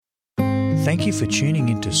Thank you for tuning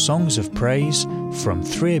into Songs of Praise from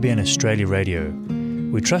 3ABN Australia Radio.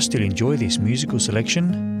 We trust you'll enjoy this musical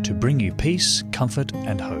selection to bring you peace, comfort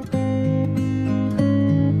and hope.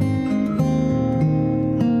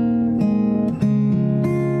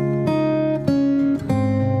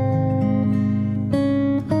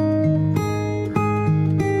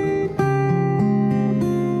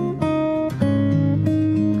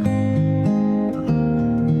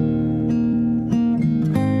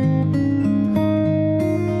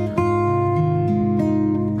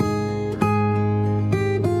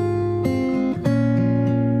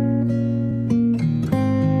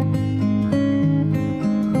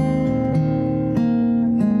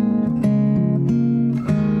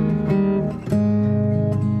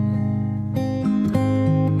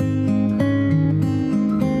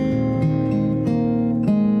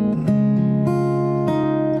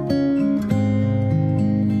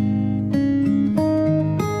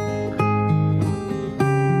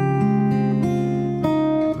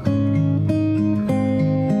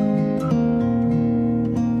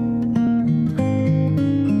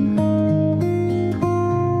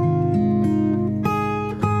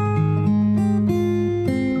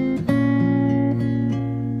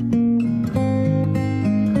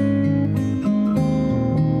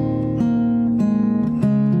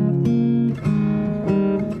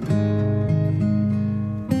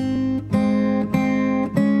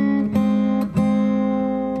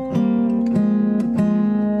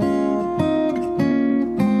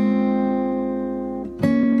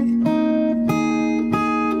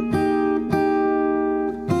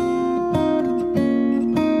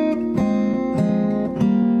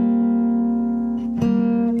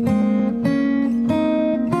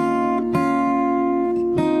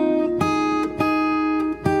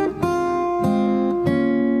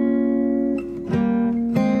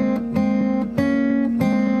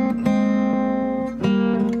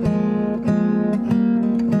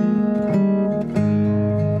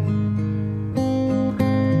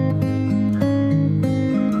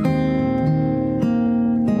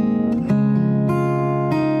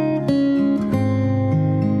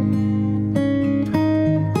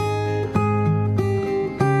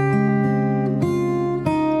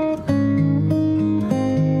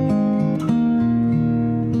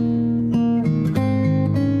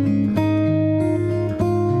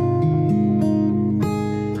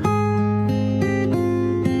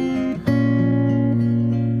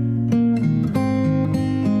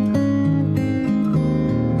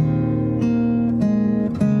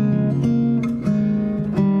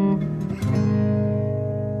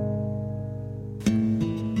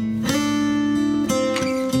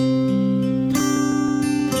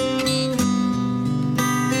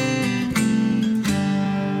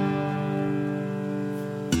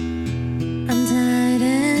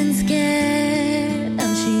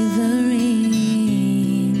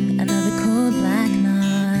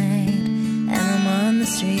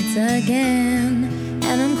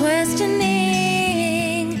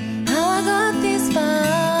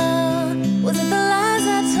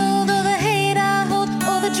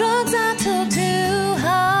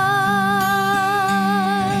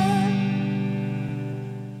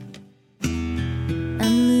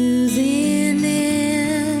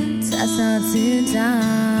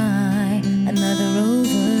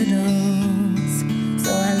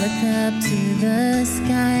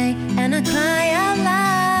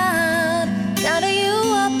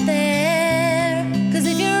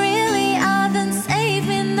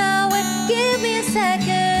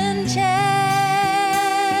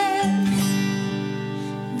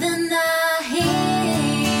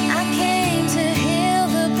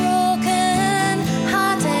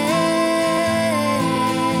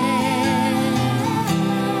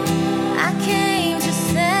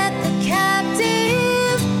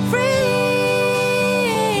 Captive free.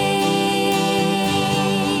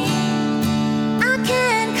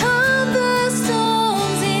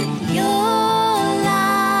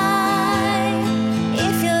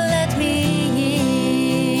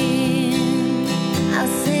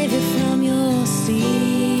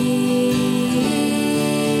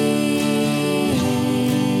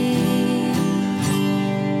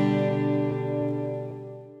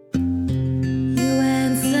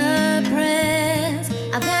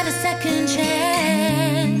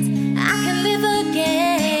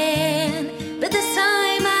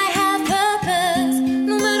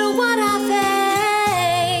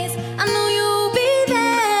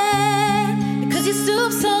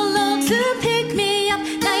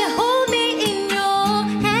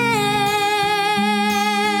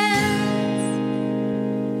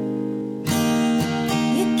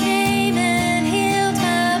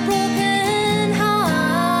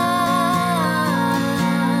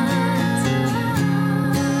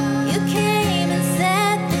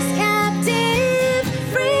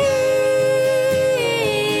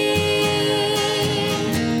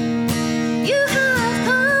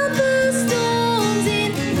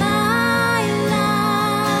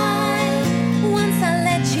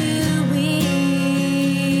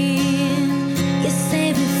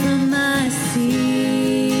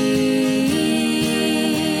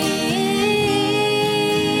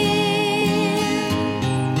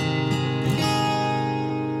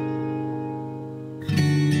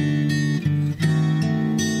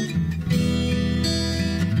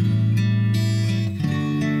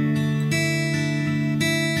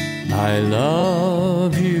 I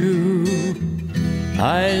love you,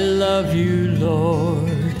 I love you,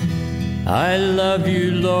 Lord. I love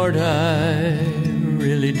you, Lord, I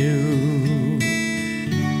really do.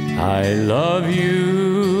 I love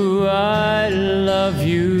you, I love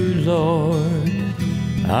you, Lord.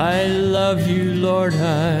 I love you, Lord,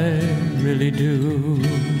 I really do.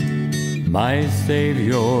 My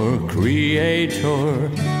Savior, Creator,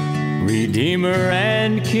 Redeemer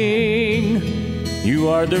and King, you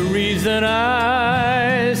are the reason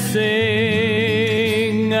I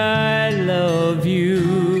sing. I love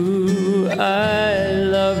you, I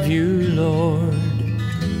love you, Lord.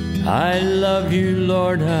 I love you,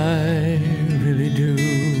 Lord, I really do.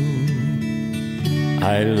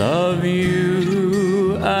 I love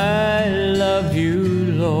you, I love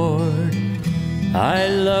you, Lord. I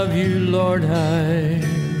love you, Lord, I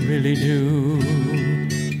really do.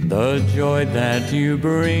 The joy that you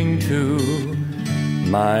bring to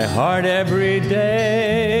my heart every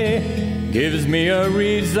day gives me a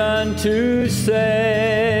reason to say,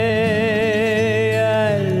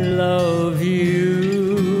 I love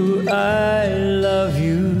you, I love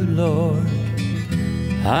you, Lord.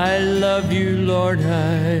 I love you, Lord,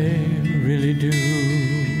 I really do.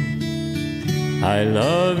 I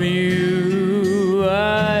love you,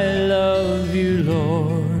 I love you,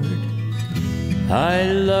 Lord. I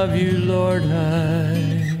love you, Lord, I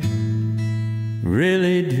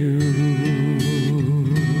really do.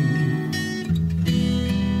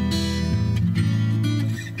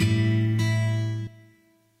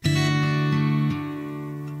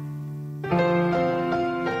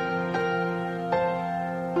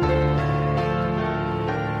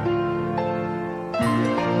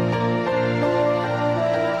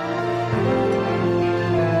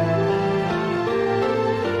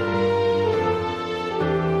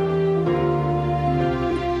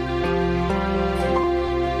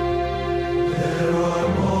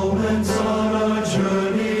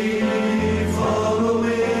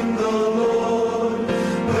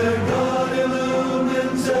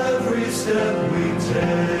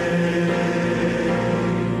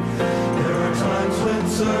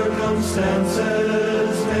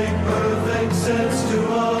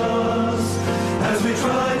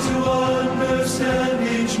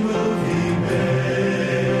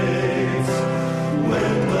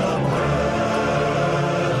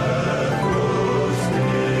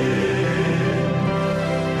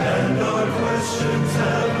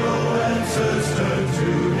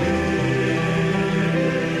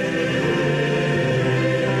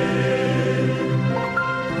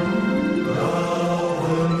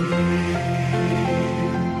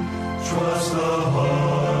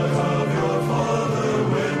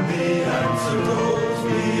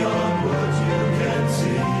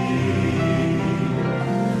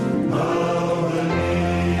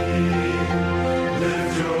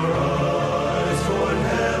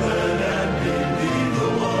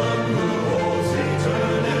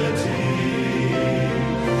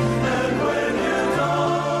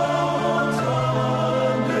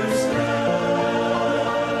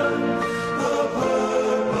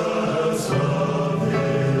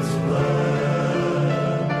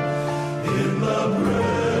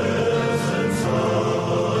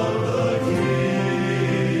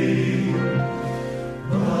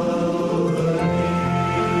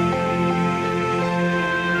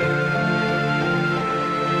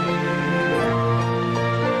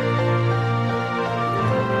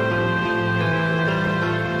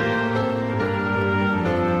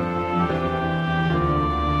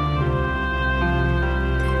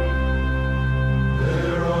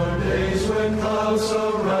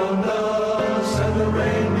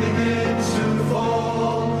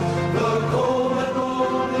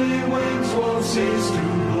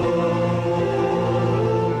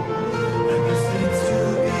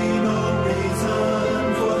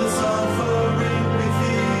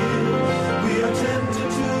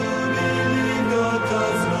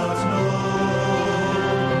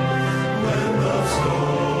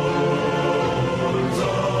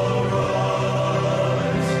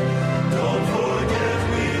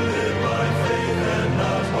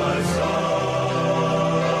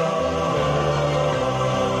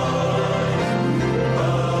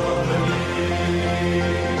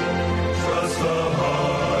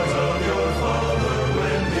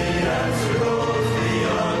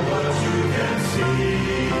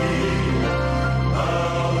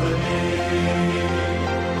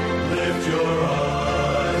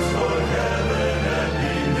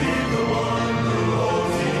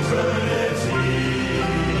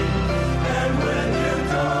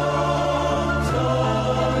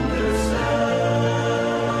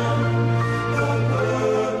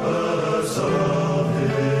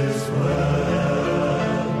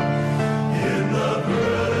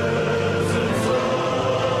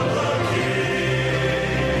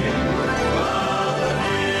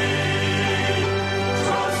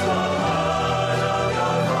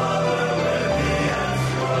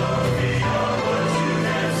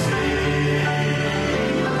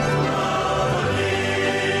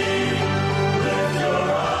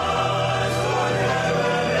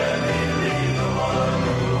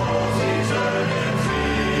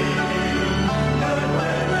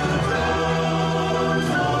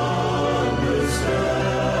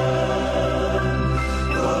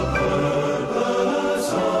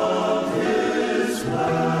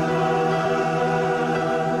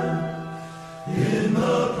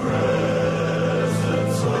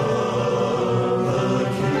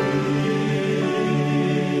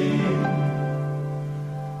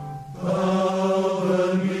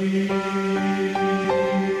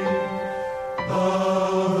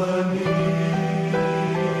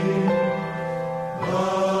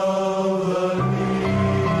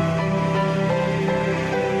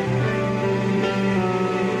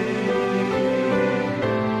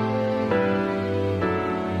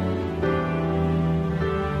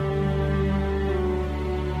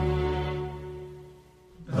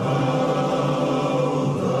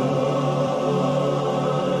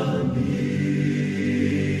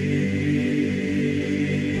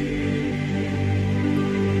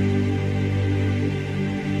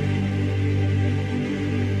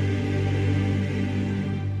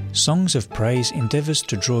 Songs of Praise endeavours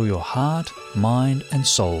to draw your heart, mind and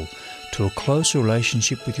soul to a closer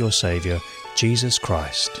relationship with your Saviour, Jesus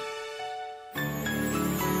Christ.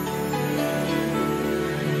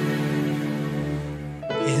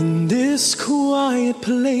 In this quiet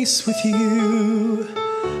place with you,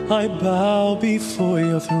 I bow before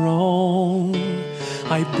your throne.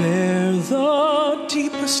 I bear the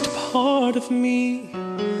deepest part of me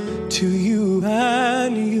to you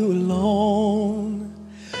and you alone.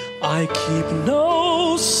 I keep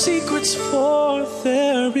no secrets, for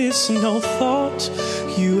there is no thought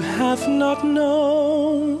you have not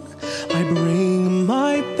known. I bring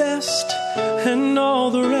my best and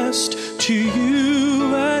all the rest to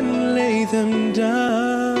you and lay them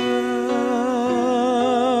down.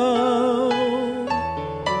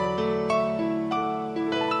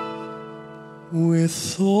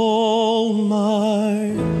 With all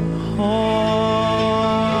my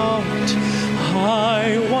heart,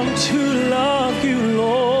 I want to love you,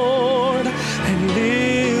 Lord, and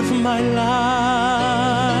live my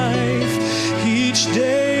life each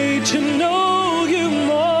day to know you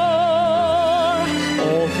more.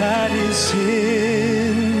 All that is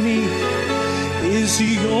in me is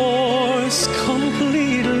yours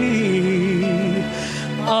completely.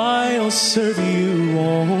 I'll serve you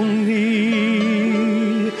only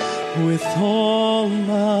with all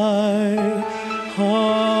my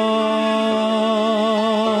heart.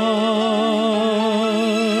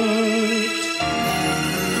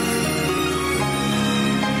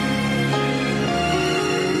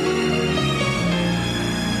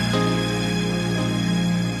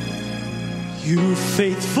 You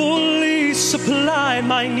faithfully supply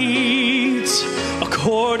my needs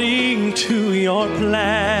according to your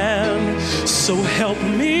plan. So help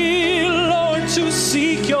me, Lord, to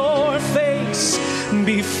seek your face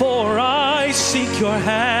before I seek your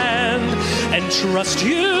hand, and trust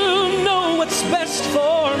you know what's best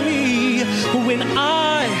for me when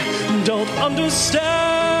I don't understand.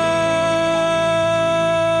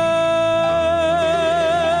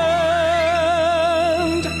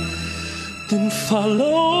 Then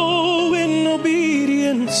follow in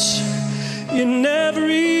obedience in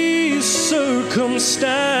every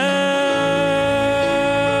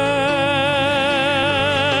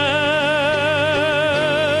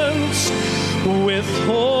circumstance. With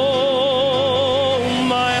all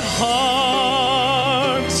my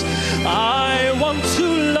heart, I want to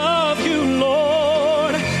love you,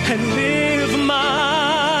 Lord, and live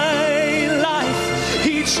my life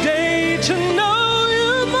each day to know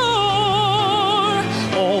you more.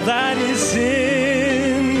 All that is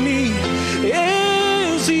in me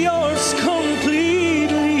is yours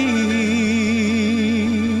completely.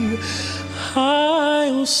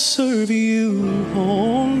 I'll serve you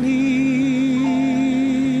only.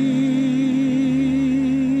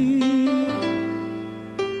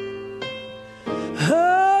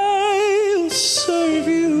 I'll serve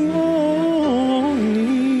you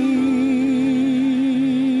only.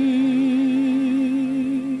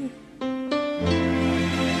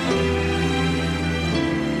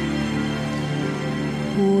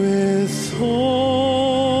 With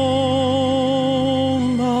all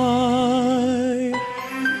my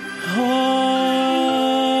heart.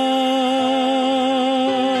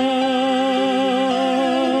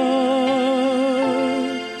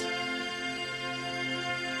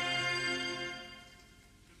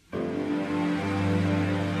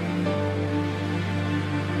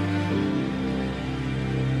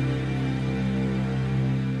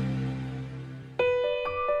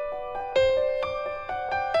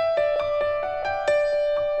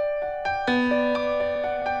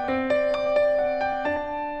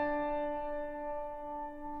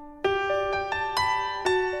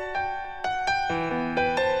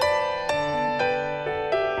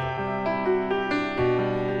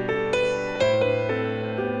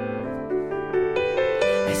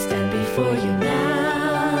 I stand before you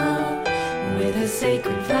now with a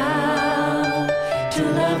sacred vow to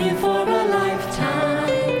love you for a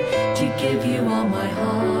lifetime, to give you all my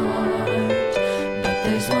heart. But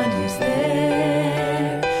there's one who's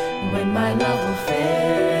there when my love will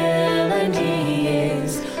fail, and he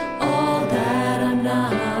is all that I'm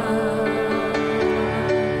not.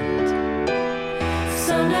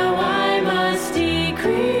 So now I must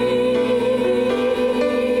decrease,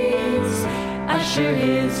 usher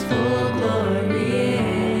his full glory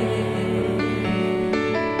in.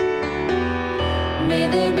 May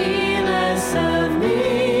there be less of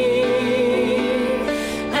me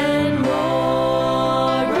and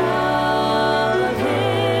more of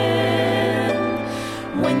him.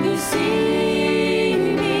 When you see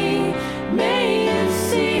me, may you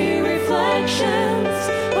see reflections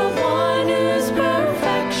of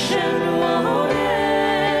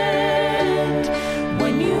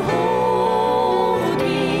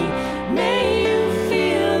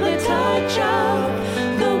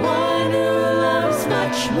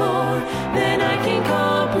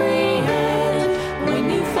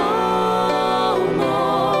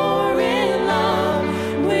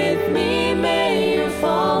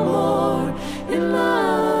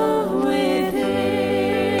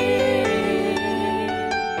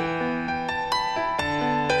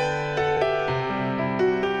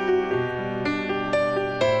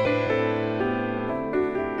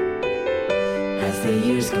As the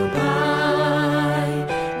years go by,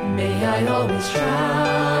 may I always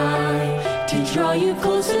try to draw you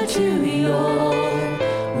closer to your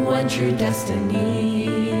one true destiny.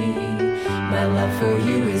 My love for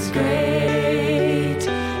you is great,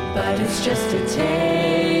 but it's just a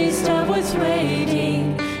taste of what's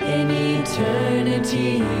waiting in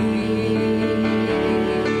eternity.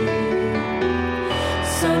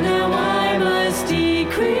 So now I must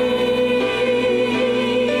decrease,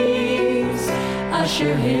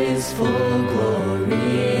 usher his full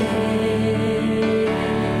glory in.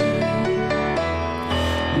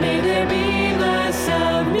 May there be less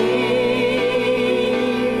of me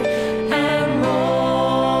and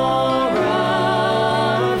more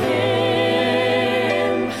of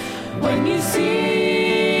him. When you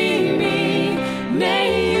see me,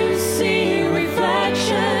 may you see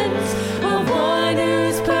reflections of one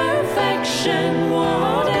whose perfection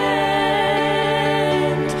won't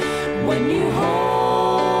end. When you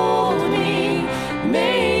hold me,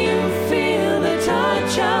 may you feel the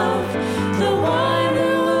touch of the one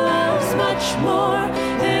who loves much more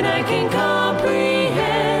than I can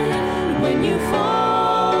comprehend. When you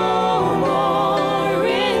fall more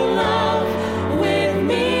in love with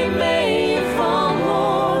me, may you fall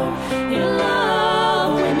more in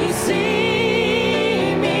love. When you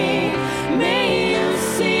see me, may you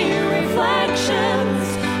see reflections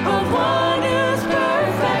of one whose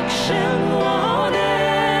perfection won't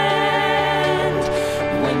end.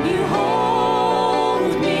 When you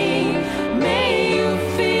hold me, may you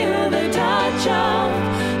feel the touch of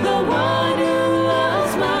the one who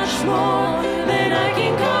loves much more than I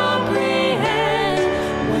can comprehend.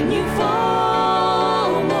 When you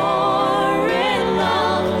fall more in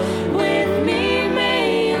love with me,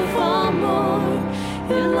 may you fall more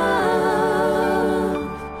in love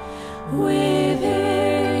with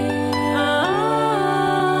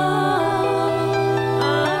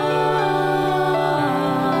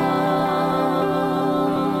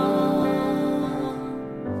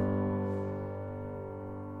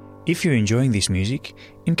If you're enjoying this music,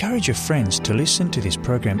 encourage your friends to listen to this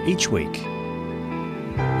program each week.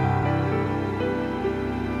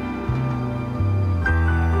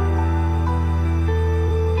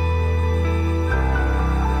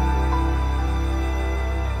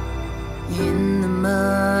 In the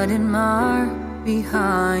mud and mire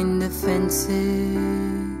behind the fences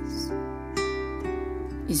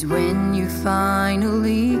is when you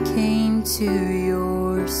finally came to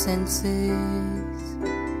your senses.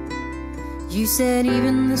 You said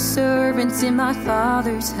even the servants in my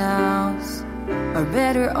Father's house are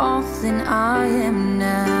better off than I am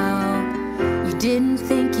now. You didn't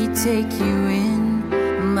think he'd take you in,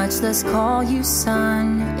 much less call you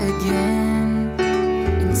son again.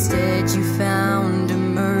 Instead you found a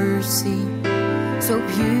mercy so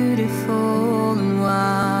beautiful and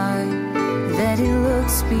wide that it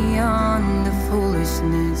looks beyond the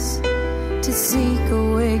foolishness to seek a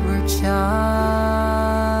wayward child.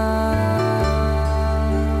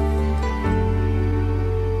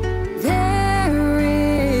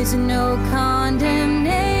 No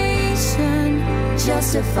condemnation,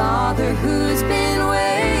 just a father who's been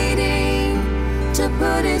waiting to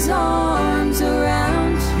put his arms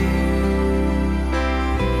around you.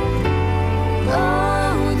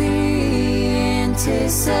 Oh, the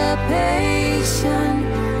anticipation,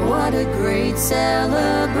 what a great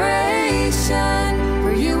celebration,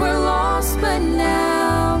 for you were lost but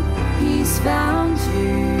now he's found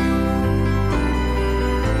you.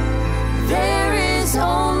 There is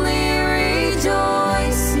only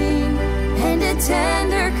rejoicing and a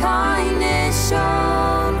tender kindness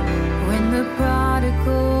shown when the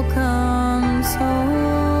prodigal comes home.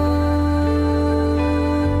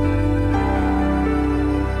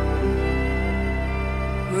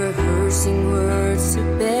 Rehearsing words to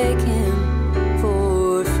beg him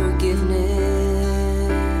for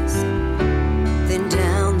forgiveness. Then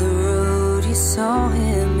down the road you saw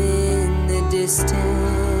him in the distance.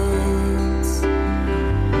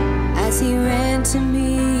 He ran to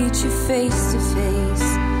meet you face to face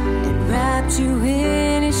and wrapped you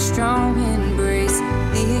in his strong embrace.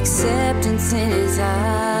 The acceptance in his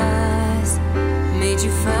eyes made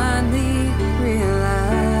you finally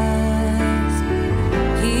realize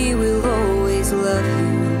he will always love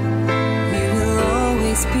you. You will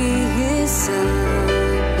always be his son,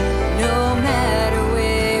 no matter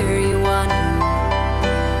where you wander,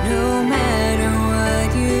 no matter what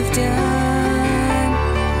you've done.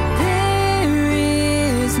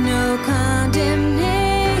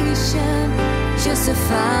 Just a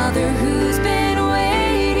father who's been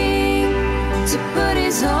waiting to put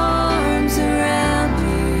his arms around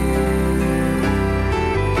you.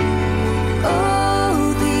 Oh,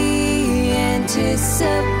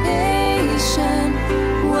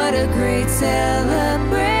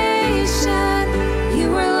 celebration. You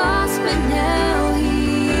were lost, but now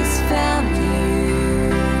He's found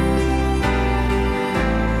you.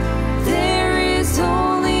 There is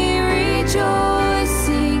only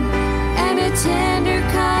rejoicing and a tender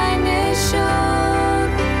kindness shown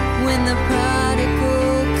when the prodigal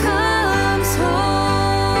comes home.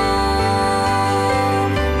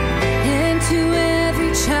 And to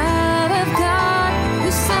every child of God who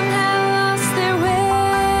somehow lost their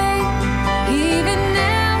way, even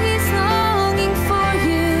now He's longing for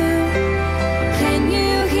you. Can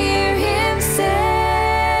you hear Him say,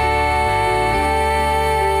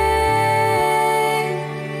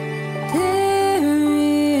 there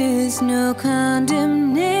is no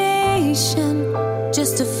condemnation,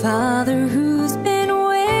 just a Father who's been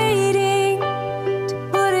waiting to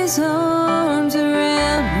put His arms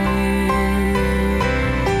around you.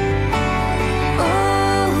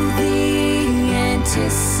 Oh, the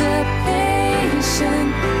anticipation,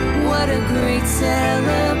 what a great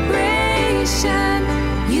celebration.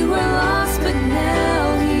 You were lost, but now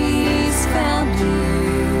He's found you.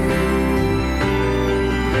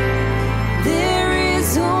 There is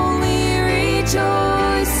only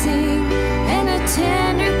rejoicing and a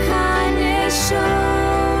tender kindness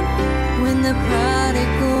shown when the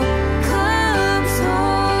prodigal comes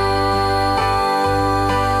home.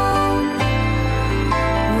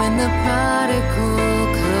 When the prodigal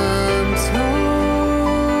comes home.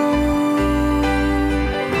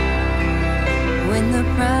 When the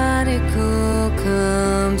prodigal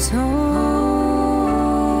comes home.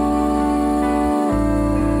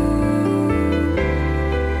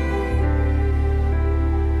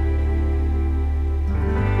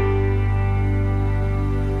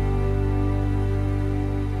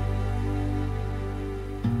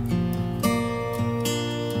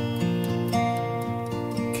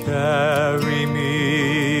 Carry me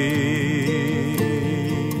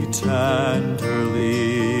tenderly,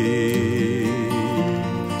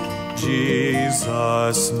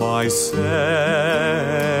 Jesus, my Saviour.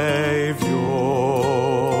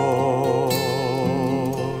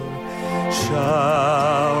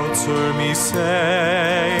 Shelter me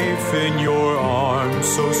safe in your arms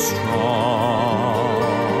so strong,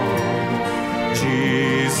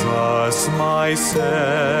 Jesus, my Saviour.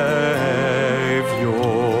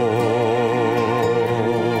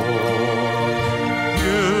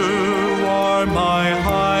 You are my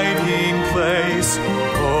hiding place,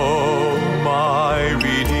 oh my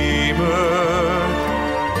Redeemer.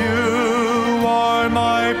 You are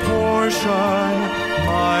my portion,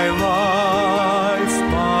 my life,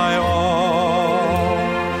 my all.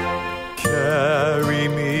 Carry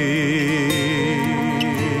me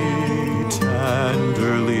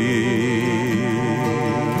tenderly,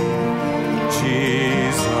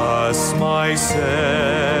 Jesus, my Saviour.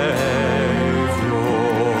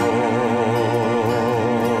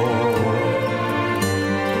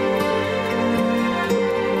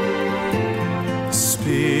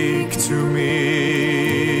 Speak to me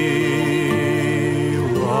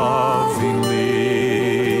lovingly,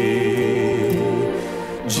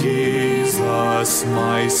 Jesus,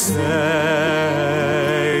 my Saviour.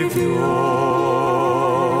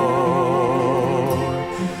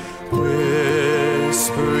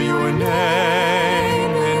 Whisper your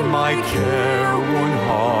name in my careworn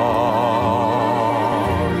heart,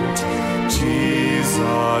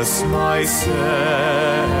 Jesus, my Saviour.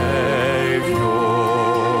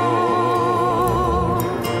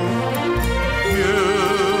 You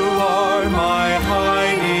are my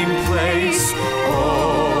hiding place, oh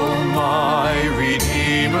my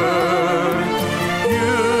Redeemer.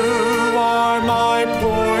 You are my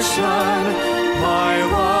portion, my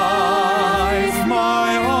life,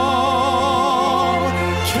 my all.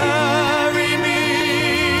 Carry me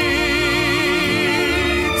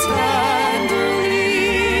tenderly,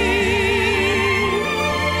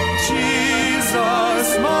 Jesus,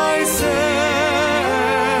 my Saviour.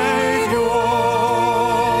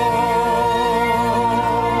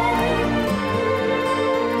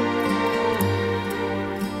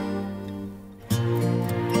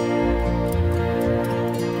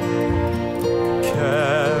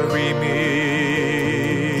 Carry me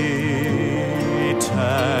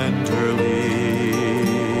tenderly,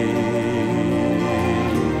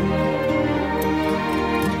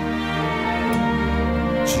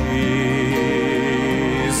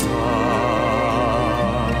 Jesus,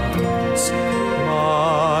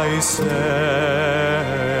 my Savior.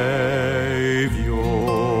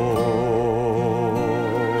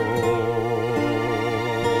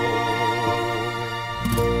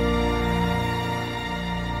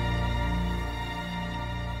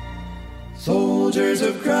 So soldiers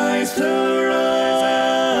of Christ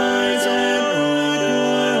arise and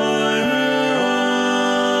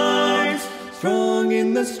rise, strong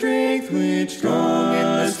in the strength which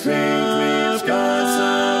God supplies,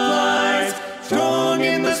 strong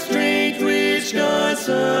in the strength which God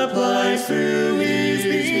supplies through His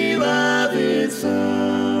beloved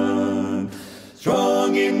Son,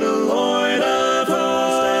 strong in the Lord of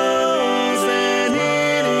hosts and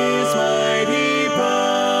in His mighty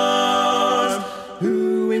powers,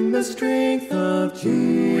 who in the strength of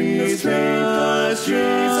Jesus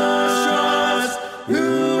trust,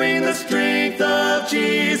 who in the strength of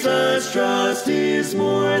Jesus trust is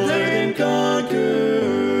more than conqueror.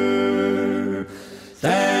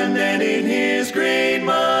 Stand and in His great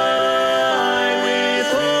might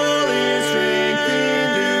with all His strength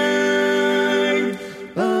endured.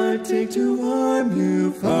 But take to arm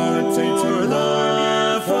you for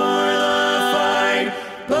the fight.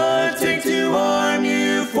 But take to arm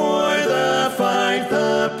you for the fight,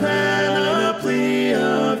 the panoply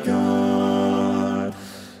of God.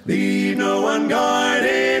 Leave no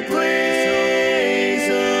unguarded place,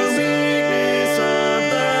 the weakness of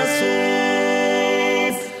the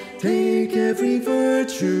soul. Take every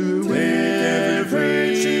virtue,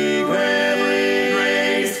 every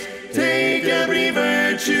grace. Take every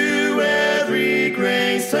virtue, every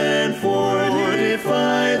grace, and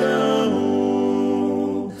fortify the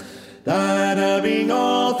whole. That having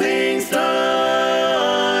all things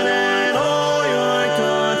done and all your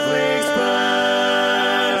conflicts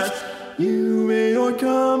past, you may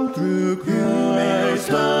overcome through Christ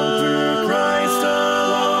alone.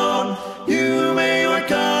 You may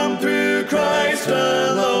overcome through Christ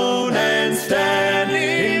alone and stand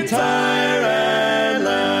entire at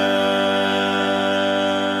last.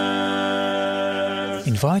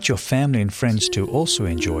 Invite your family and friends to also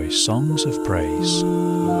enjoy songs of praise.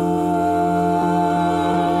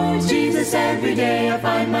 Jesus, every day I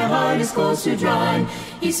find my heart is close to drawing.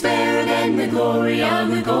 He's fairer than the glory of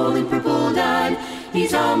the gold and purple dye.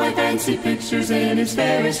 He's all my fancy pictures in His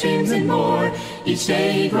fairest dreams and more. Each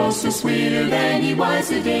day He grows so sweeter than He was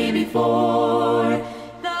the day before.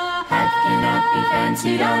 The hat cannot be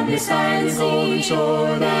fancied on this side of the golden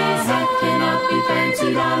shore. The hat cannot be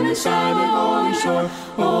fancied on this side of the golden shore.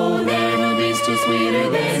 Oh, there He'll be still sweeter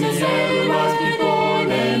than He ever was before,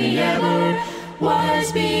 than He ever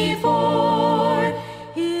was before.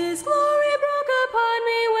 His glory broke upon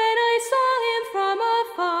me when I saw Him from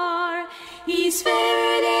afar. He's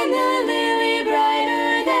fairer than the lily, brighter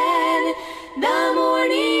than the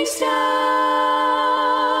morning star.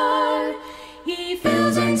 He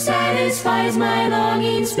fills and satisfies my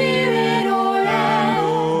longing spirit, o'er and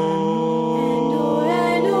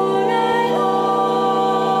o'er.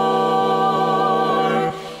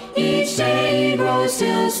 Each day He grows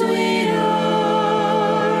still sweeter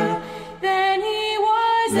than He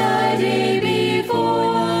was the day before.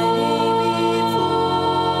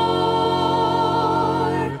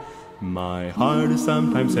 My heart is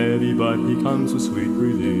sometimes heavy, but He comes with sweet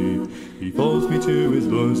relief. He folds me to His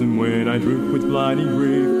bosom when I droop with blinding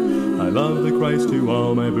grief. I love the Christ who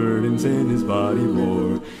all my burdens in His body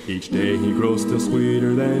bore. Each day He grows still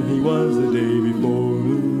sweeter than He was the day before.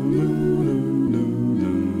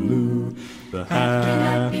 The hat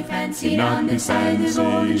cannot be fancied on this side of the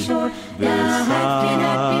golden shore. The hat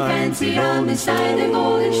cannot be fancied on this side of the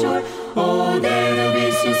golden shore. Oh, there He'll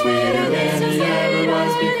be still sweeter than He ever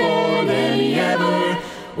was before, than He ever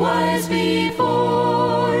was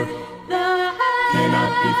before. The hat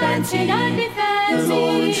cannot be fancied on the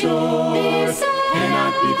golden shore.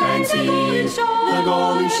 Cannot be fancied the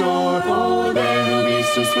golden shore. Oh, there He'll be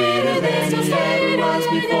still sweeter than He ever was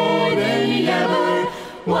before, than He ever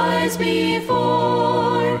was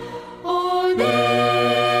before. Oh,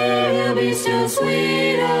 there He'll be still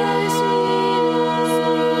sweeter, sweeter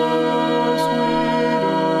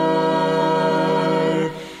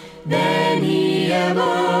than He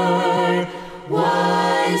ever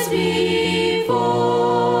was before.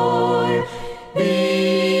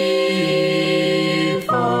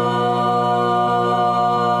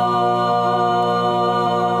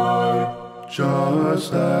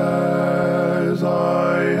 Just as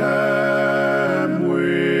I am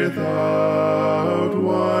without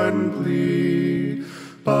one plea,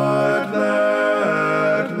 but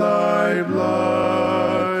that Thy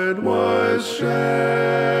blood was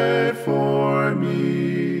shed for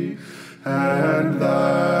me, and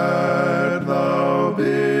that Thou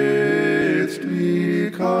bidst me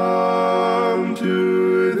come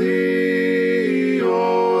to Thee,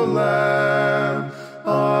 O Lamb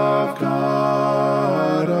of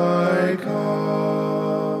God, I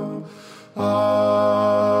come, I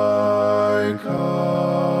come.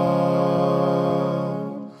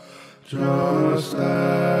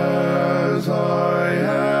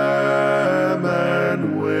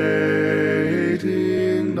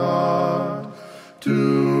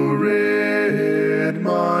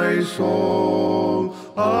 soul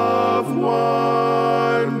of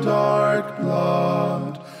one dark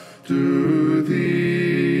blood, to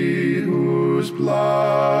thee whose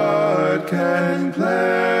blood can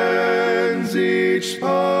cleanse each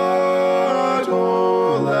spot,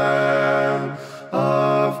 O Lamb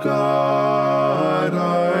of God,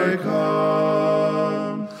 I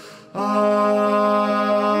come,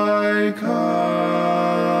 I come.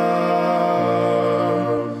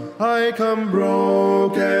 I come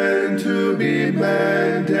broken to be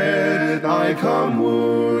mended, I come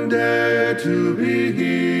wounded to be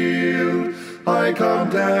healed, I come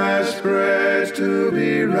desperate to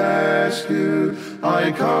be rescued,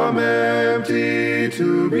 I come empty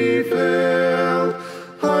to be filled,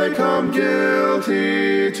 I come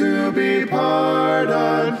guilty to be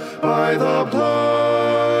pardoned by the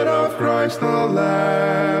blood of Christ the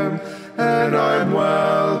Lamb, and I'm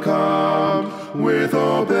welcome with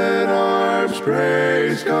open arms,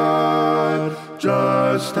 praise God,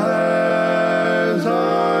 just as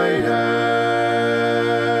I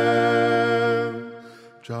am,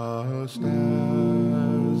 just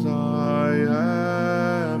as I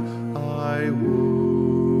am. I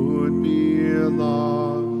would be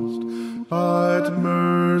lost, but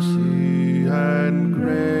mercy and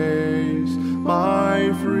grace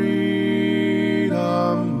my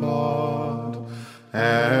freedom bought,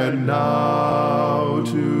 and now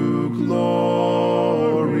to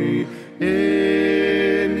glory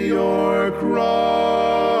in your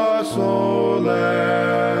cross, O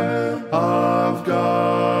Lamb of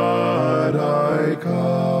God, I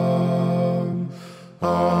come,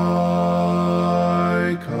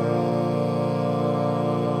 I come.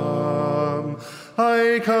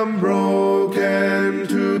 I come broken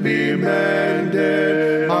to be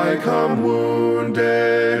mended, I come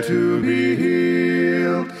wounded to be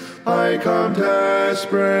healed, I come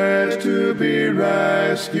desperate to be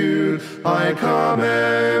rescued, I come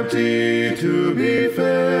empty to be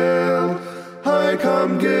filled, I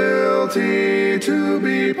come guilty to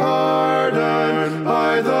be pardoned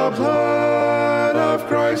by the blood of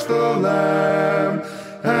Christ the Lamb,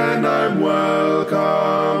 and I'm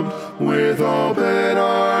welcomed with open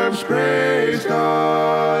arms, praise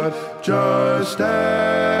God, just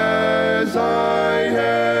as I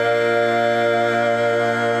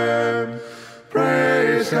am.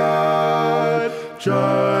 Praise God,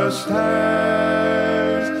 just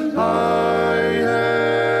as I am.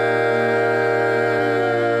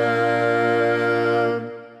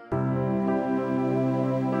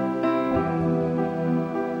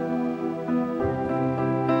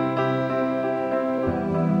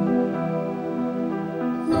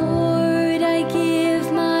 Lord, I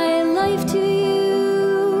give my life to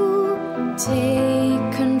you.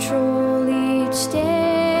 Take control each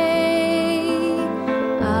day.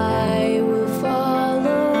 I will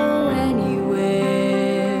follow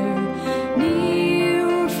anywhere, near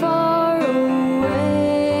or far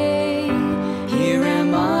away. Here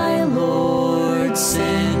am I, Lord,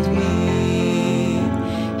 send me.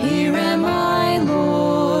 Here am I,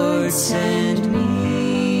 Lord, send me.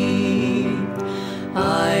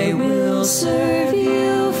 I will serve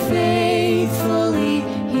you faithfully.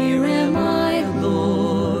 Here am I,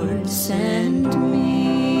 Lord, send me.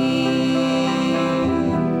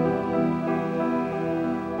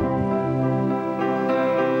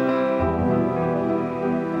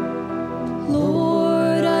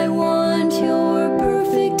 Lord, I want your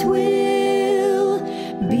perfect will.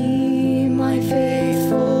 Be my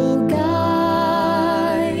faithful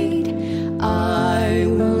guide. I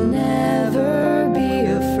will never be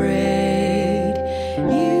afraid.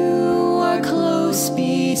 You are close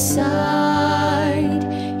beside.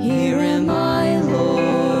 Here am I,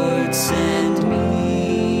 Lord, send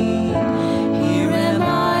me. Here am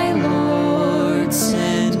I, Lord,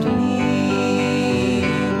 send me.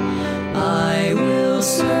 I will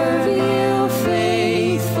serve you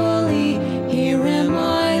faithfully. Here am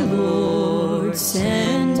I, Lord,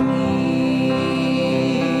 send me.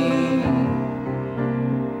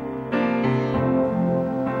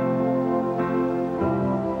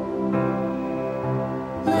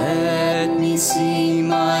 Let me see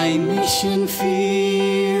my mission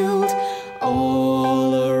field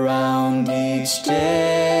all around each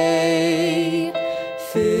day.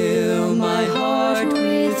 Fill my heart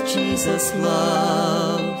with Jesus'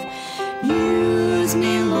 love. Use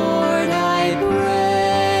me, Lord, I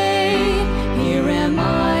pray. Here am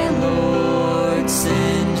I, Lord,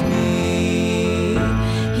 send me.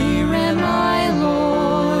 Here am I,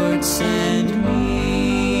 Lord, send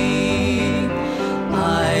me.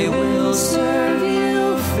 I will serve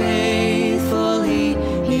you faithfully.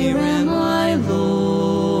 Here am I,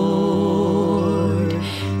 Lord,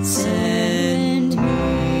 send me.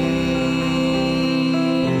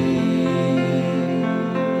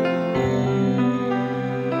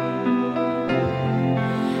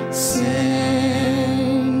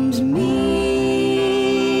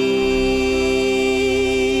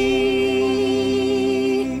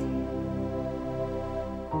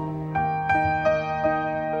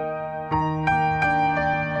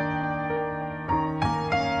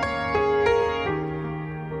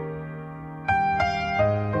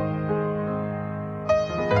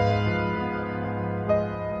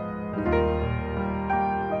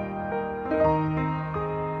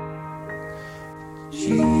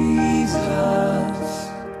 Jesus,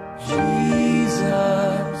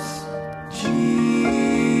 Jesus,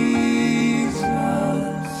 Jesus.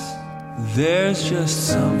 There's just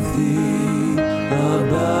something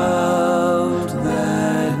about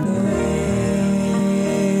that name.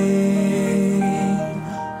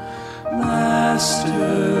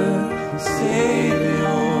 Master,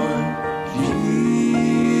 Saviour,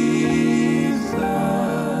 Jesus.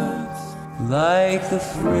 Like the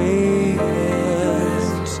fragrance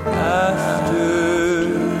after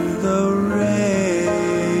the rain.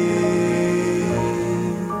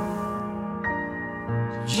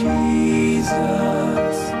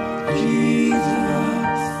 Jesus,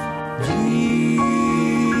 Jesus,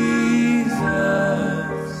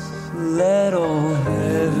 Jesus. Let all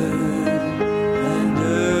heaven and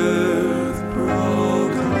earth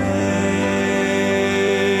proclaim.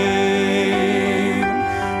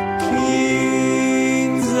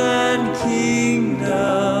 Kings and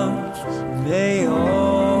kingdoms may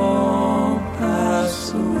all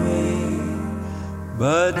pass away,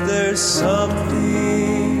 but there's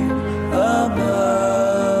something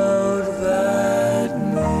about that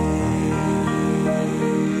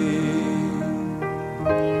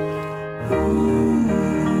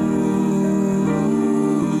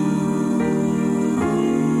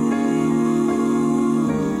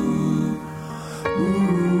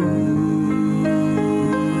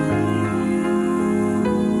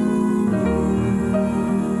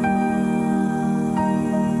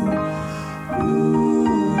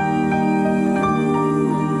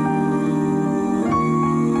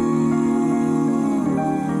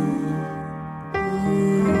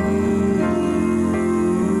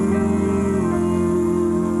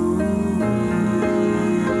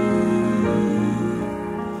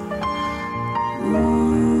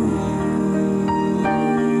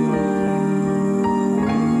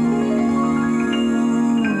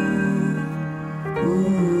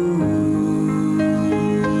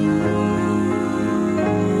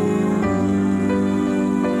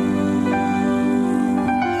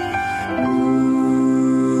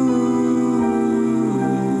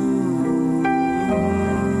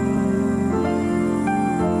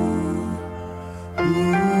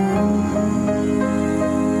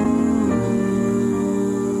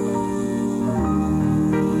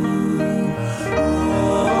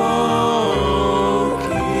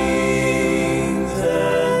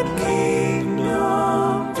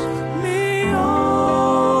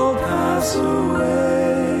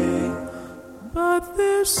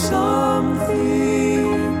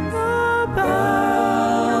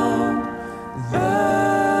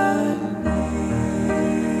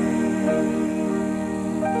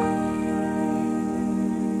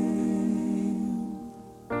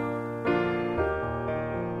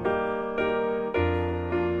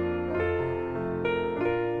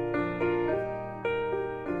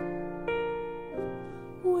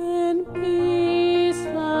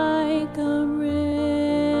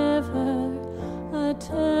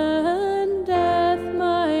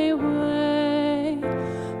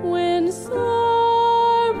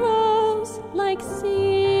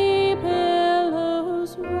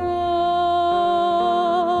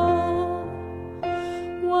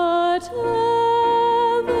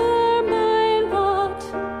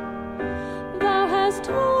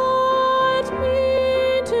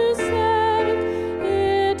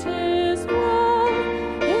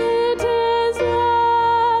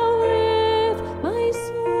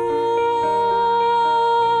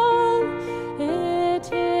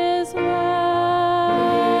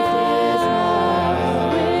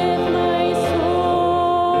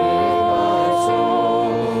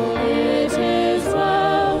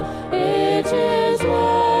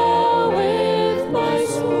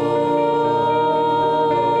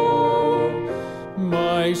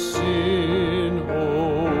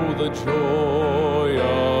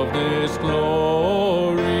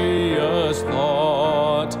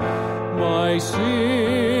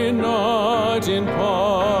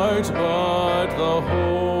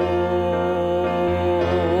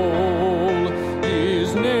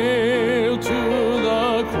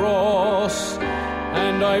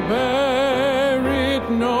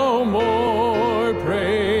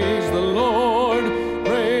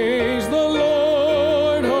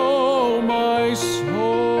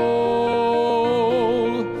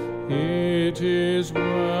It is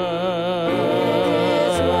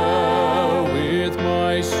well with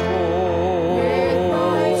my soul.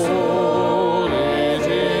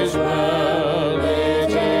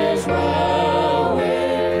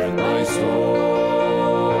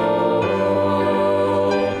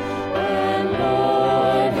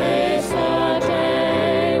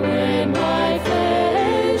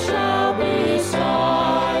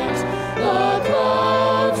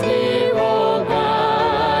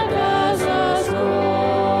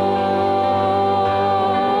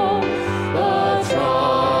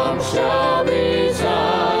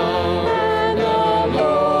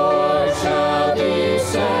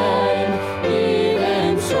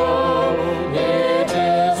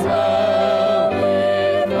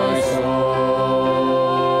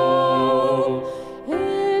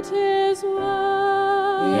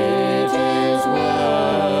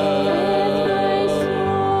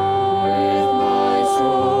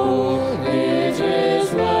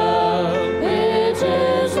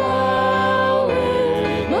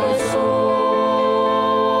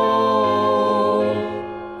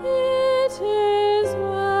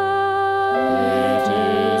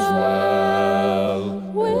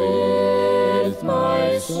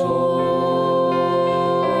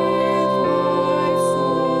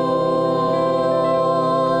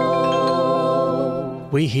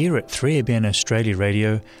 We here at 3ABN Australia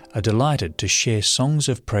Radio are delighted to share songs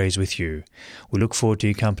of praise with you. We look forward to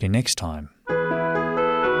your company next time.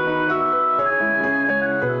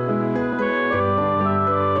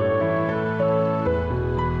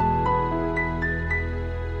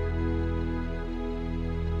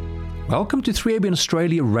 Welcome to 3ABN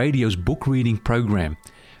Australia Radio's book reading program.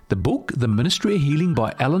 The book, The Ministry of Healing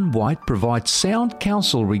by Ellen White, provides sound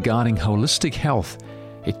counsel regarding holistic health.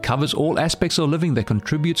 It covers all aspects of living that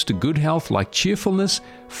contributes to good health, like cheerfulness,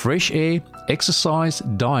 fresh air, exercise,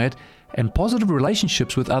 diet, and positive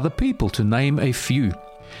relationships with other people, to name a few.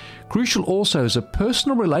 Crucial also is a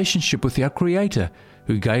personal relationship with our Creator,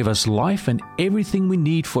 who gave us life and everything we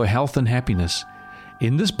need for health and happiness.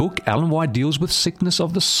 In this book, Ellen White deals with sickness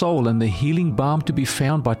of the soul and the healing balm to be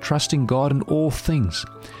found by trusting God in all things.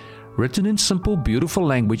 Written in simple, beautiful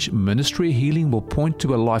language, Ministry of Healing will point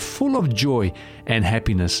to a life full of joy and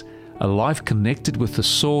happiness, a life connected with the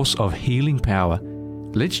source of healing power.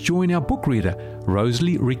 Let's join our book reader,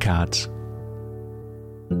 Rosalie Ricards.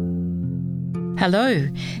 Hello,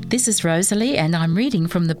 this is Rosalie, and I'm reading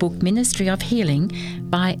from the book Ministry of Healing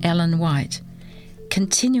by Ellen White.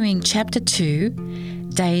 Continuing Chapter 2,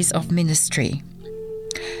 Days of Ministry.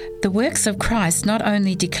 The works of Christ not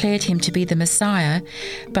only declared him to be the Messiah,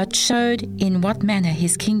 but showed in what manner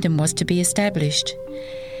his kingdom was to be established.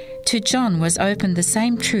 To John was opened the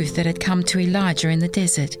same truth that had come to Elijah in the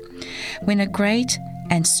desert, when a great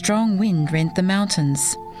and strong wind rent the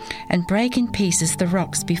mountains, and brake in pieces the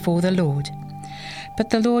rocks before the Lord.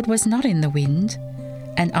 But the Lord was not in the wind,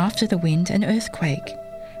 and after the wind an earthquake.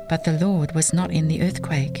 But the Lord was not in the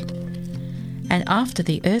earthquake. And after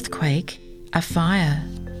the earthquake a fire.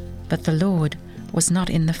 But the Lord was not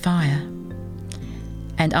in the fire.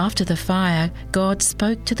 And after the fire, God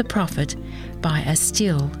spoke to the prophet by a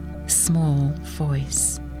still, small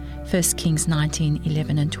voice. 1 Kings 19,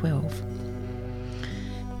 11 and 12.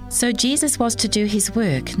 So Jesus was to do his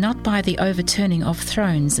work not by the overturning of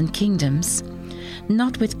thrones and kingdoms,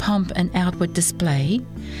 not with pomp and outward display,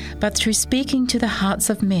 but through speaking to the hearts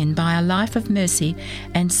of men by a life of mercy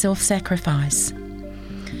and self-sacrifice.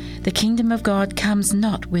 The kingdom of God comes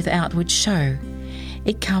not with outward show.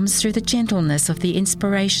 It comes through the gentleness of the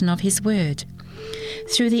inspiration of his word,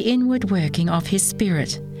 through the inward working of his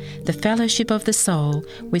Spirit, the fellowship of the soul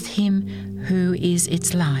with him who is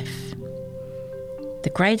its life.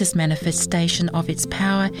 The greatest manifestation of its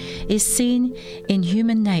power is seen in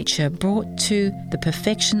human nature brought to the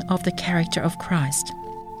perfection of the character of Christ.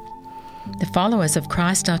 The followers of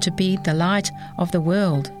Christ are to be the light of the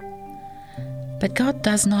world. But God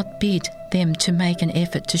does not bid them to make an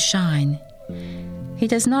effort to shine. He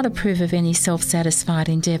does not approve of any self-satisfied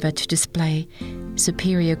endeavour to display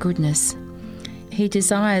superior goodness. He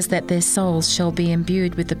desires that their souls shall be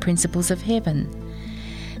imbued with the principles of heaven.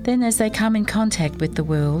 Then as they come in contact with the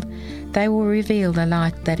world, they will reveal the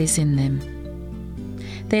light that is in them.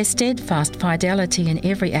 Their steadfast fidelity in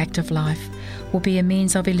every act of life will be a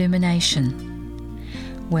means of illumination.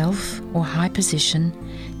 Wealth or high position,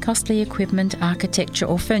 costly equipment, architecture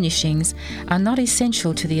or furnishings are not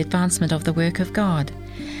essential to the advancement of the work of God.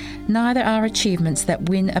 Neither are achievements that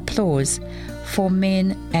win applause for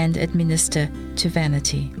men and administer to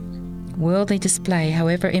vanity. Worldly display,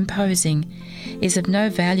 however imposing, is of no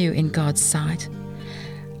value in God's sight.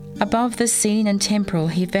 Above the seen and temporal,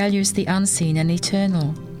 he values the unseen and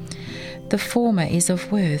eternal. The former is of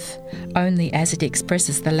worth only as it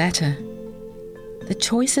expresses the latter. The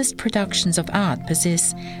choicest productions of art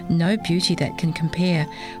possess no beauty that can compare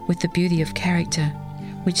with the beauty of character,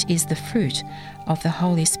 which is the fruit of the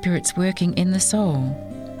Holy Spirit's working in the soul.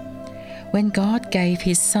 When God gave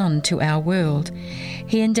his Son to our world,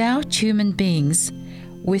 he endowed human beings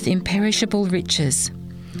with imperishable riches,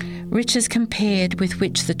 riches compared with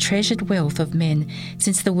which the treasured wealth of men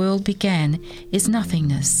since the world began is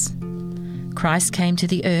nothingness. Christ came to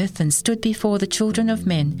the earth and stood before the children of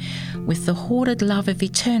men with the hoarded love of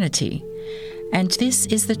eternity, and this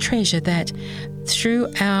is the treasure that,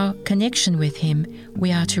 through our connection with him,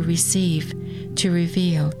 we are to receive, to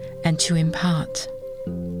reveal, and to impart.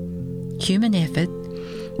 Human effort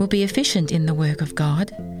will be efficient in the work of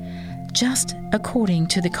God, just according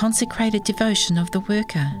to the consecrated devotion of the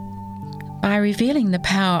worker. By revealing the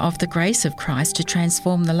power of the grace of Christ to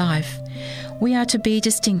transform the life, we are to be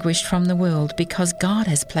distinguished from the world because God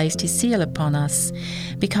has placed his seal upon us,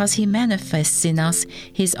 because he manifests in us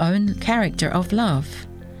his own character of love.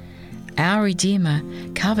 Our Redeemer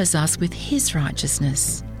covers us with his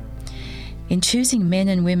righteousness. In choosing men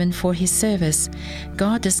and women for his service,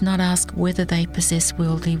 God does not ask whether they possess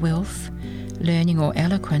worldly wealth, learning or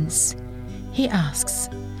eloquence. He asks,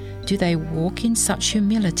 do they walk in such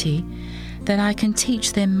humility that I can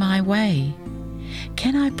teach them my way?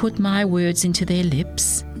 Can I put my words into their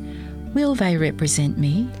lips? Will they represent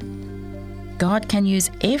me? God can use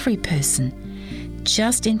every person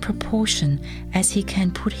just in proportion as he can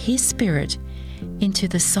put his spirit into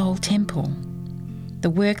the soul temple. The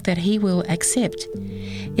work that he will accept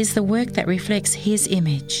is the work that reflects his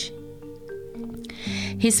image.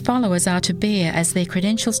 His followers are to bear as their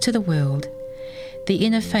credentials to the world the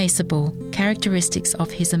ineffaceable characteristics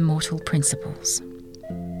of his immortal principles.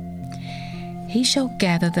 He shall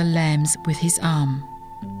gather the lambs with his arm.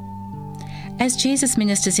 As Jesus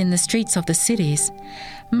ministers in the streets of the cities,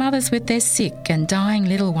 mothers with their sick and dying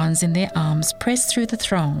little ones in their arms press through the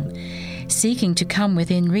throng, seeking to come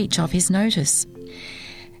within reach of his notice.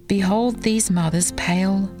 Behold these mothers,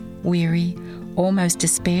 pale, weary, almost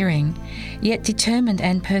despairing, yet determined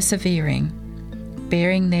and persevering.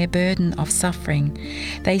 Bearing their burden of suffering,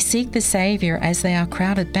 they seek the Saviour as they are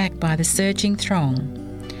crowded back by the surging throng.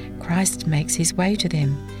 Christ makes his way to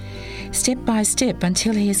them, step by step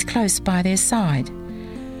until he is close by their side.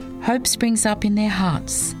 Hope springs up in their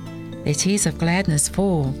hearts. Their tears of gladness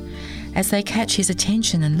fall as they catch his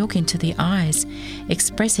attention and look into the eyes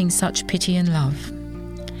expressing such pity and love.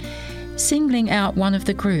 Singling out one of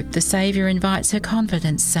the group, the Saviour invites her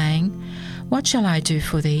confidence, saying, "What shall I do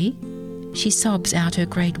for thee?" She sobs out her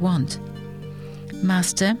great want.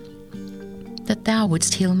 "Master, that thou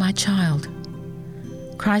wouldst heal my child."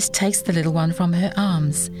 Christ takes the little one from her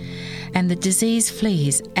arms, and the disease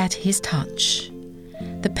flees at his touch.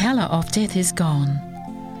 The pallor of death is gone.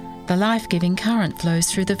 The life-giving current flows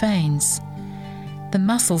through the veins. The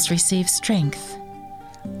muscles receive strength.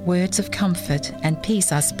 Words of comfort and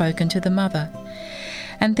peace are spoken to the mother.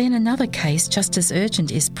 And then another case just as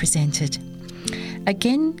urgent is presented.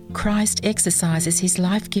 Again, Christ exercises his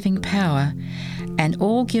life-giving power, and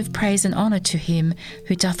all give praise and honour to him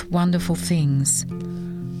who doth wonderful things.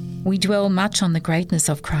 We dwell much on the greatness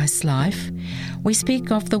of Christ's life. We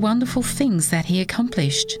speak of the wonderful things that he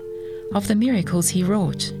accomplished, of the miracles he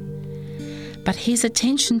wrought. But his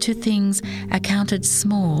attention to things accounted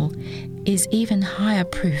small is even higher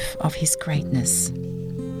proof of his greatness.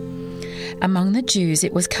 Among the Jews,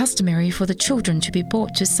 it was customary for the children to be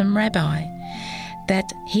brought to some rabbi,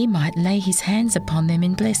 that he might lay his hands upon them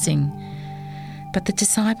in blessing. But the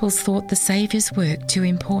disciples thought the Saviour's work too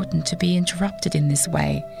important to be interrupted in this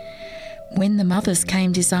way. When the mothers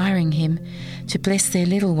came desiring him to bless their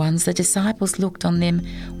little ones, the disciples looked on them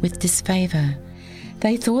with disfavour.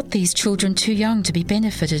 They thought these children too young to be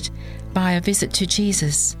benefited by a visit to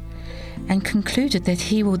Jesus, and concluded that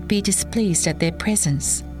he would be displeased at their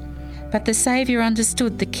presence. But the Saviour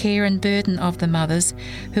understood the care and burden of the mothers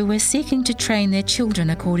who were seeking to train their children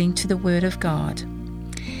according to the word of God.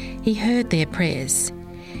 He heard their prayers.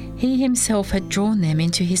 He himself had drawn them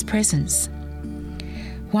into his presence.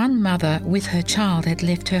 One mother with her child had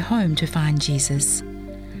left her home to find Jesus.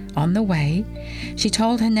 On the way, she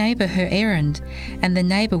told her neighbour her errand, and the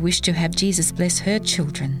neighbour wished to have Jesus bless her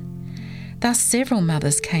children. Thus several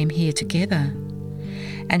mothers came here together,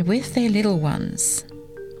 and with their little ones.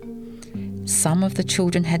 Some of the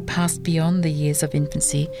children had passed beyond the years of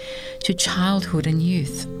infancy to childhood and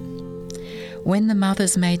youth. When the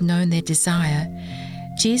mothers made known their desire,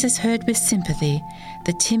 Jesus heard with sympathy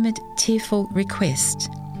the timid, tearful request,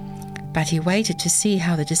 but he waited to see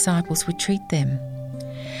how the disciples would treat them.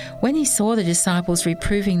 When he saw the disciples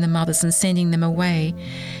reproving the mothers and sending them away,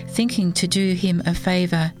 thinking to do him a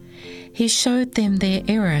favour, he showed them their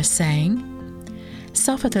error, saying,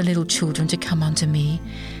 "Suffer the little children to come unto me,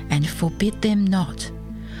 and forbid them not,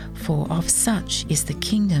 for of such is the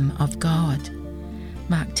kingdom of God."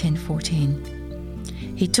 Mark 10:14.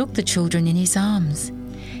 He took the children in his arms.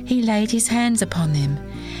 He laid his hands upon them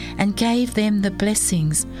and gave them the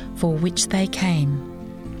blessings for which they came.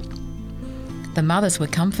 The mothers were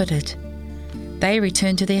comforted. They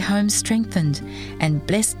returned to their homes strengthened and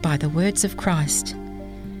blessed by the words of Christ.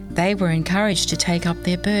 They were encouraged to take up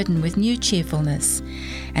their burden with new cheerfulness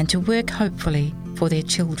and to work hopefully for their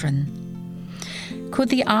children. Could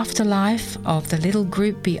the afterlife of the little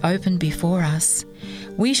group be opened before us,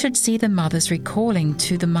 we should see the mothers recalling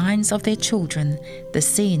to the minds of their children the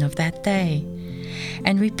scene of that day,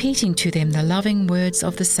 and repeating to them the loving words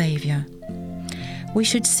of the Saviour. We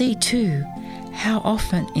should see, too, how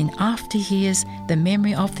often in after years the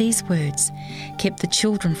memory of these words kept the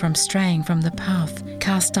children from straying from the path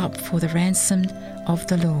cast up for the ransomed of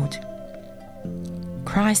the Lord.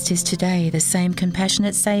 Christ is today the same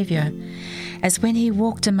compassionate Saviour as when he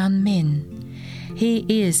walked among men. He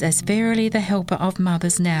is as verily the helper of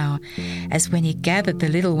mothers now as when he gathered the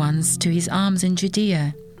little ones to his arms in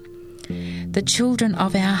Judea. The children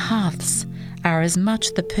of our hearths are as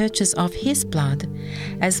much the purchase of his blood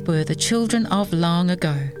as were the children of long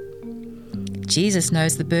ago. Jesus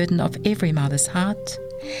knows the burden of every mother's heart.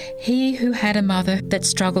 He who had a mother that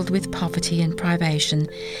struggled with poverty and privation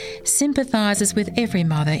sympathises with every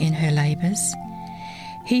mother in her labours.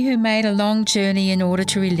 He who made a long journey in order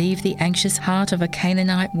to relieve the anxious heart of a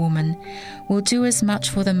Canaanite woman will do as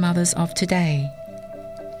much for the mothers of today.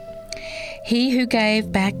 He who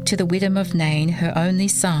gave back to the widow of Nain her only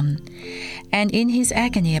son, and in his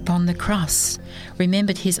agony upon the cross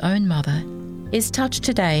remembered his own mother, is touched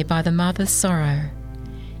today by the mother's sorrow.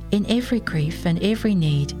 In every grief and every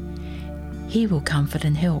need, he will comfort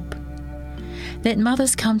and help. Let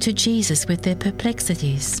mothers come to Jesus with their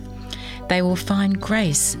perplexities. They will find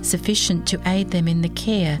grace sufficient to aid them in the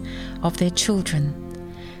care of their children.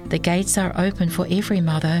 The gates are open for every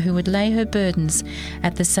mother who would lay her burdens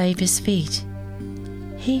at the Saviour's feet.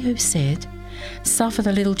 He who said, "Suffer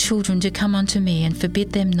the little children to come unto me and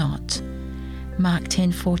forbid them not," Mark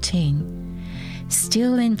 10:14,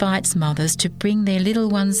 still invites mothers to bring their little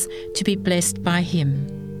ones to be blessed by him.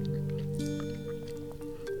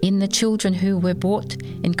 In the children who were brought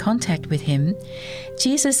in contact with him,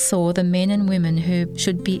 Jesus saw the men and women who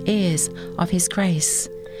should be heirs of his grace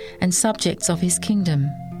and subjects of his kingdom,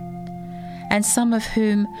 and some of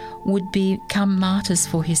whom would become martyrs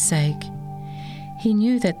for his sake. He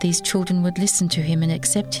knew that these children would listen to him and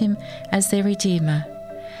accept him as their Redeemer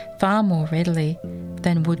far more readily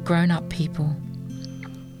than would grown-up people,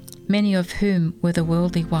 many of whom were the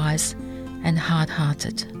worldly wise and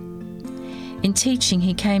hard-hearted. In teaching,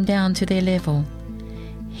 he came down to their level.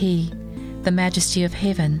 He, the majesty of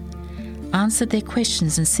heaven, answered their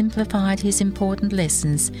questions and simplified his important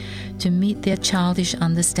lessons to meet their childish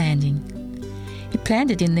understanding. He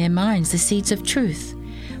planted in their minds the seeds of truth,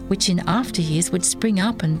 which in after years would spring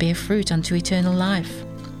up and bear fruit unto eternal life.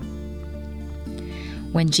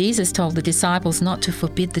 When Jesus told the disciples not to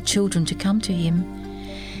forbid the children to come to him,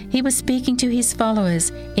 he was speaking to his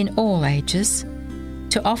followers in all ages,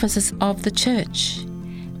 to officers of the church,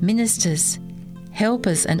 ministers,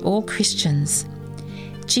 helpers, and all Christians.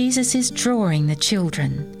 Jesus is drawing the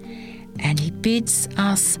children, and he bids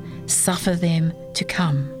us suffer them to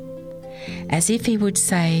come, as if he would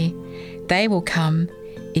say, "They will come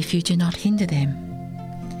if you do not hinder them."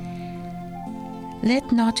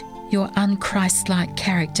 Let not your unchristlike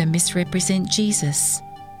character misrepresent Jesus.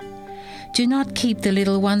 Do not keep the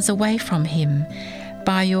little ones away from him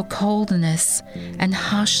by your coldness and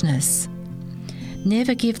harshness.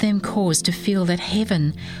 Never give them cause to feel that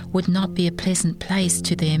heaven would not be a pleasant place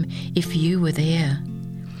to them if you were there.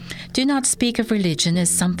 Do not speak of religion as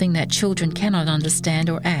something that children cannot understand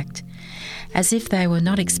or act, as if they were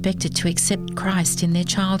not expected to accept Christ in their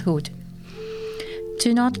childhood.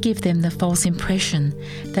 Do not give them the false impression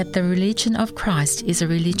that the religion of Christ is a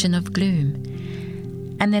religion of gloom,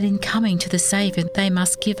 and that in coming to the Saviour they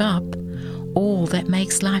must give up all that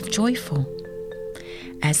makes life joyful.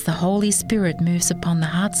 As the Holy Spirit moves upon the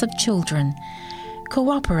hearts of children,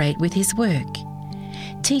 cooperate with his work.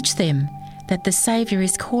 Teach them that the Saviour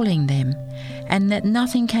is calling them, and that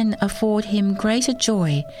nothing can afford him greater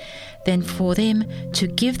joy than for them to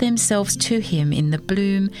give themselves to him in the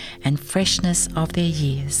bloom and freshness of their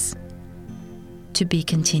years. To be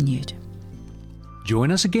continued.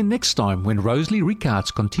 Join us again next time when Rosalie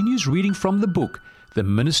Rickards continues reading from the book The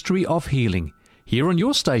Ministry of Healing, here on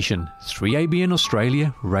your station, 3ABN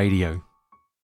Australia Radio.